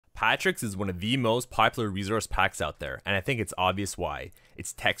Patrix is one of the most popular resource packs out there, and I think it's obvious why.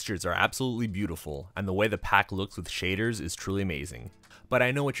 Its textures are absolutely beautiful, and the way the pack looks with shaders is truly amazing. But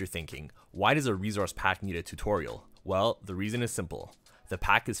I know what you're thinking, why does a resource pack need a tutorial? Well, the reason is simple. The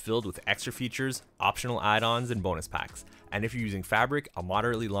pack is filled with extra features, optional add-ons, and bonus packs, and if you're using Fabric, a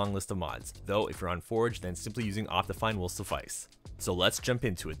moderately long list of mods, though if you're on Forge, then simply using Optifine will suffice. So let's jump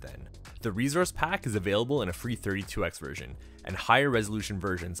into it then. The resource pack is available in a free 32x version, and higher resolution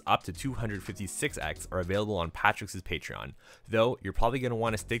versions up to 256x are available on Patrix's Patreon, though you're probably going to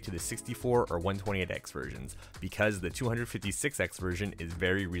want to stick to the 64 or 128x versions, because the 256x version is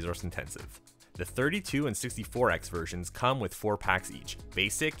very resource intensive. The 32 and 64x versions come with 4 packs each: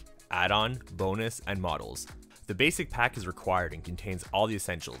 basic, add-on, bonus, and models. The basic pack is required and contains all the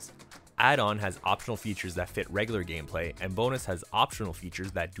essentials. Add-on has optional features that fit regular gameplay, and bonus has optional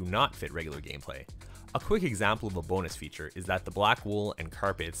features that do not fit regular gameplay. A quick example of a bonus feature is that the black wool and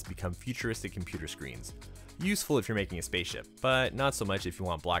carpets become futuristic computer screens. Useful if you're making a spaceship, but not so much if you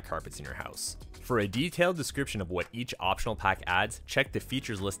want black carpets in your house. For a detailed description of what each optional pack adds, check the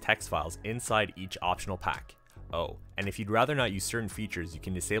features list text files inside each optional pack. Oh, and if you'd rather not use certain features, you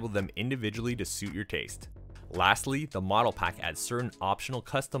can disable them individually to suit your taste. Lastly, the model pack adds certain optional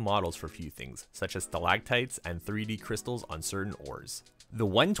custom models for a few things, such as stalactites and 3D crystals on certain ores. The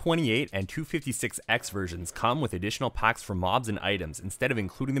 128 and 256x versions come with additional packs for mobs and items instead of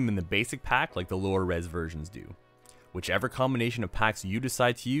including them in the basic pack like the lower res versions do. Whichever combination of packs you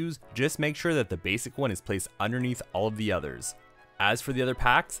decide to use, just make sure that the basic one is placed underneath all of the others. As for the other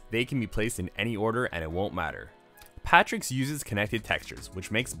packs, they can be placed in any order and it won't matter. Patrix uses connected textures,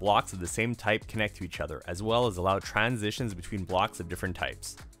 which makes blocks of the same type connect to each other, as well as allow transitions between blocks of different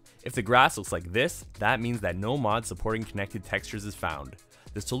types. If the grass looks like this, that means that no mod supporting connected textures is found.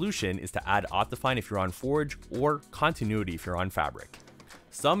 The solution is to add Optifine if you're on Forge, or Continuity if you're on Fabric.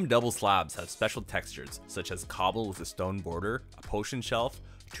 Some double slabs have special textures, such as cobble with a stone border, a potion shelf,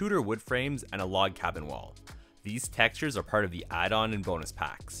 Tudor wood frames, and a log cabin wall. These textures are part of the add-on and bonus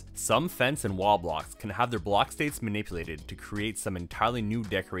packs. Some fence and wall blocks can have their block states manipulated to create some entirely new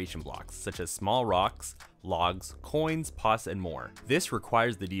decoration blocks, such as small rocks, logs, coins, pots, and more. This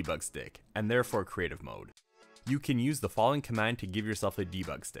requires the debug stick, and therefore creative mode. You can use the following command to give yourself a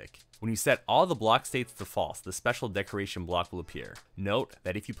debug stick. When you set all the block states to false, the special decoration block will appear. Note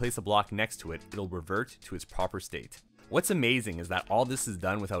that if you place a block next to it, it'll revert to its proper state. What's amazing is that all this is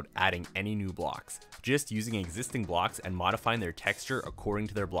done without adding any new blocks, just using existing blocks and modifying their texture according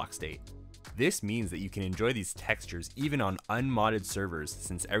to their block state. This means that you can enjoy these textures even on unmodded servers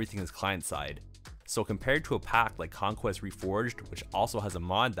since everything is client-side. So compared to a pack like Conquest Reforged, which also has a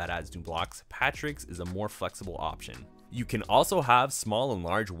mod that adds new blocks, Patrix is a more flexible option. You can also have small and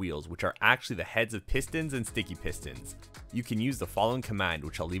large wheels, which are actually the heads of pistons and sticky pistons. You can use the following command,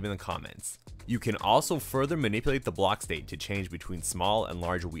 which I'll leave in the comments. You can also further manipulate the block state to change between small and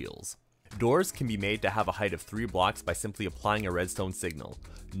large wheels. Doors can be made to have a height of 3 blocks by simply applying a redstone signal.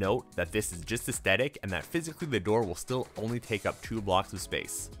 Note that this is just aesthetic and that physically the door will still only take up 2 blocks of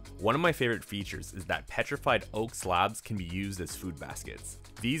space. One of my favorite features is that petrified oak slabs can be used as food baskets.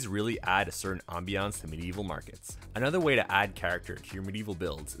 These really add a certain ambiance to medieval markets. Another way to add character to your medieval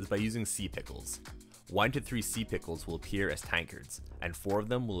builds is by using sea pickles. 1 to 3 sea pickles will appear as tankards, and 4 of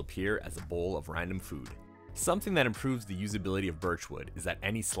them will appear as a bowl of random food. Something that improves the usability of birchwood is that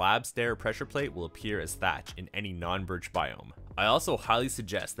any slab, stair, or pressure plate will appear as thatch in any non-birch biome. I also highly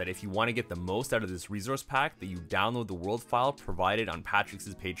suggest that if you want to get the most out of this resource pack, that you download the world file provided on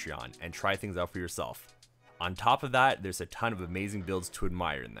Patrix's Patreon and try things out for yourself. On top of that, there's a ton of amazing builds to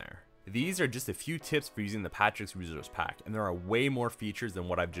admire in there. These are just a few tips for using the Patrix resource pack, and there are way more features than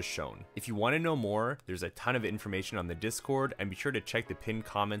what I've just shown. If you want to know more, there's a ton of information on the Discord, and be sure to check the pinned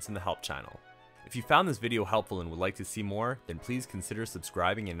comments in the help channel. If you found this video helpful and would like to see more, then please consider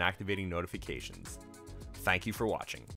subscribing and activating notifications. Thank you for watching.